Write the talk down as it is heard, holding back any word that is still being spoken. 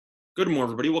Good morning,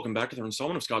 everybody. Welcome back to the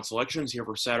installment of Scott Selections here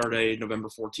for Saturday, November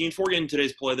 14th. Before we get into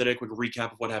today's play of the day, quick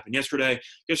recap of what happened yesterday.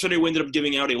 Yesterday, we ended up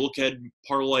giving out a look-ahead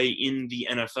parlay in the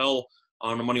NFL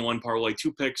on a moneyline parlay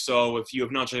 2-pick. So if you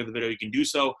have not checked out the video, you can do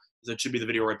so. That should be the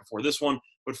video right before this one.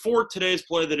 But for today's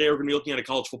play of the day, we're going to be looking at a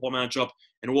college football matchup,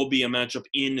 and it will be a matchup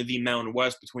in the Mountain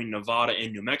West between Nevada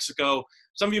and New Mexico.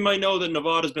 Some of you might know that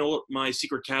Nevada has been my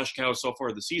secret cash cow so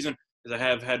far this season, as I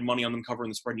have had money on them covering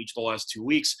the spread in each of the last 2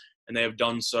 weeks, and they have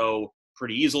done so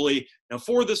pretty easily. Now,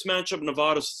 for this matchup,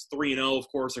 Nevada's 3-0. Of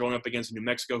course, they're going up against New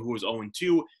Mexico, who is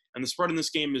 0-2, and the spread in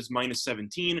this game is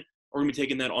 -17. We're going to be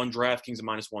taking that on DraftKings at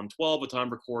 -112, a time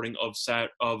recording of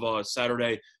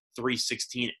Saturday,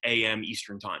 3:16 a.m.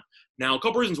 Eastern Time. Now, a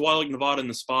couple reasons why I like Nevada in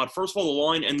the spot. First of all, the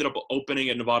line ended up opening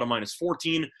at Nevada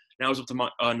 -14. Now it's up to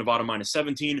Nevada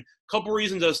 -17. Couple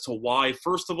reasons as to why.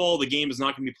 First of all, the game is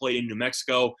not going to be played in New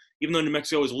Mexico. Even though New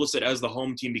Mexico is listed as the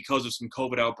home team because of some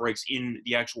COVID outbreaks in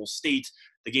the actual state,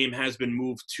 the game has been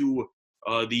moved to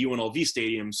the UNLV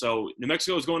Stadium. So New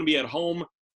Mexico is going to be at home,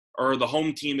 or the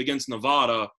home team against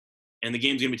Nevada, and the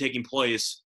game's going to be taking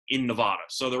place in Nevada.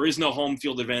 So there is no home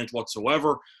field advantage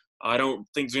whatsoever. I don't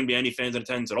think there's going to be any fans in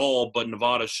attendance at all, but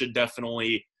Nevada should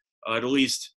definitely at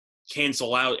least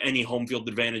cancel out any home field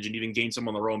advantage and even gain some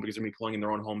on their own because they're going to be playing in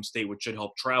their own home state, which should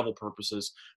help travel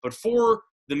purposes. But for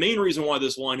the main reason why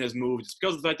this line has moved is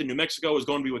because of the fact that New Mexico is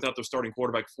going to be without their starting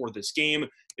quarterback for this game.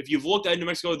 If you've looked at New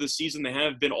Mexico this season, they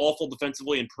have been awful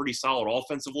defensively and pretty solid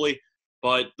offensively.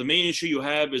 But the main issue you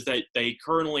have is that they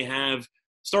currently have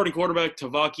starting quarterback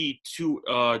Tavaki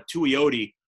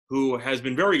Tuioti, who has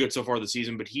been very good so far this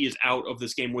season, but he is out of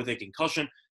this game with a concussion.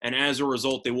 And as a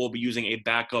result, they will be using a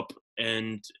backup,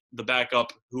 and the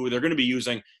backup who they're going to be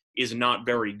using is not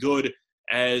very good,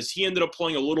 as he ended up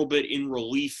playing a little bit in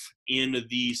relief in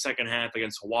the second half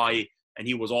against Hawaii, and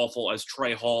he was awful, as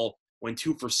Trey Hall went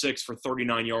 2 for 6 for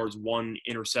 39 yards, 1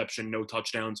 interception, no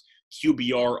touchdowns,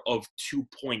 QBR of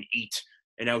 2.8,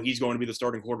 and now he's going to be the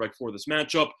starting quarterback for this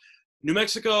matchup. New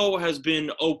Mexico has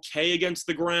been okay against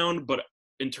the ground, but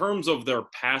in terms of their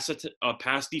pass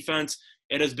defense,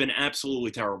 it has been absolutely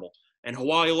terrible. And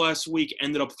Hawaii last week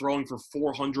ended up throwing for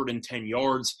 410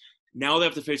 yards. Now they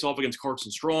have to face off against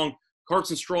Carson Strong.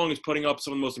 Carson Strong is putting up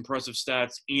some of the most impressive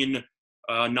stats in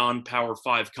non-Power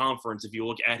 5 conference if you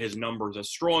look at his numbers, as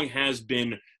Strong has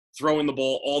been throwing the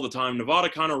ball all the time. Nevada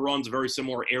kind of runs a very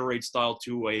similar air raid style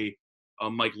to a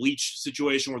Mike Leach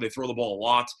situation where they throw the ball a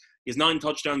lot. He has 9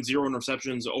 touchdowns, 0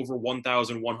 interceptions, over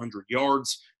 1,100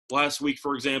 yards. Last week,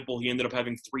 for example, he ended up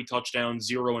having 3 touchdowns,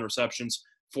 0 interceptions,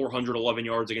 411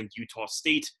 yards against Utah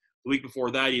State. The week before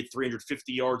that, he had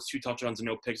 350 yards, 2 touchdowns, and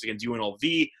no picks against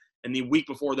UNLV. And the week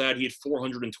before that, he had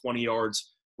 420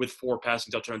 yards with 4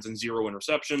 passing touchdowns and 0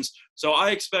 interceptions. So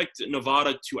I expect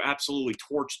Nevada to absolutely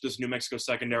torch this New Mexico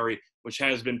secondary, which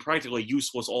has been practically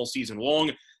useless all season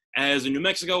long, as New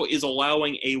Mexico is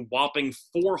allowing a whopping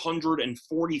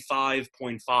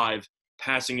 445.5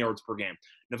 passing yards per game.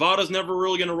 Nevada's never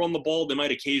really going to run the ball. They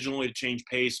might occasionally change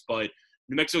pace, but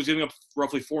New Mexico's giving up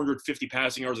roughly 450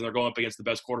 passing yards, and they're going up against the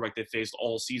best quarterback they faced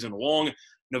all season long.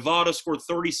 Nevada scored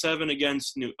 37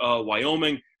 against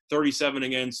Wyoming, 37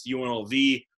 against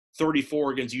UNLV,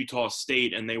 34 against Utah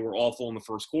State, and they were awful in the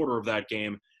first quarter of that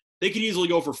game. They could easily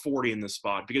go for 40 in this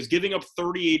spot, because giving up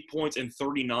 38 points and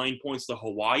 39 points to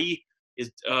Hawaii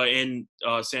and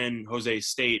San Jose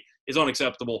State is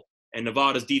unacceptable. And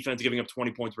Nevada's defense giving up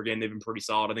 20 points per game, they've been pretty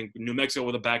solid. I think New Mexico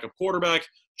with a backup quarterback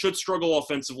should struggle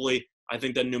offensively. I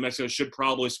think that New Mexico should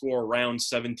probably score around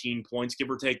 17 points, give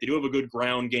or take. They do have a good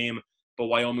ground game, but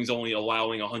Wyoming's only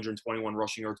allowing 121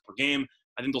 rushing yards per game.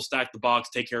 I think they'll stack the box,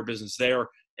 take care of business there.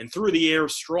 And through the air,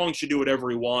 Strong should do whatever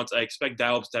he wants. I expect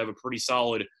Daubs to have a pretty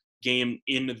solid game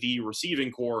in the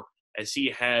receiving core, as he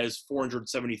has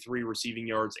 473 receiving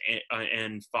yards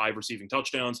and 5 receiving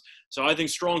touchdowns. So I think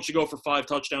Strong should go for 5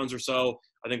 touchdowns or so.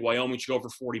 I think Wyoming should go for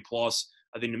 40+.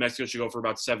 I think New Mexico should go for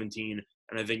about 17.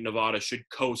 And I think Nevada should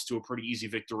coast to a pretty easy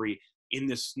victory in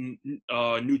this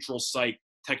neutral site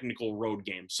technical road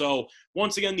game. So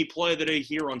once again, the play of the day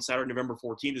here on Saturday, November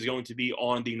 14th is going to be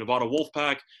on the Nevada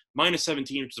Wolfpack,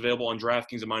 -17, which is available on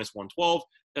DraftKings at -112.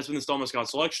 That's been the installment Scott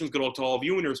Selections. Good luck to all of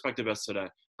you and your respective bets today.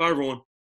 Bye, everyone.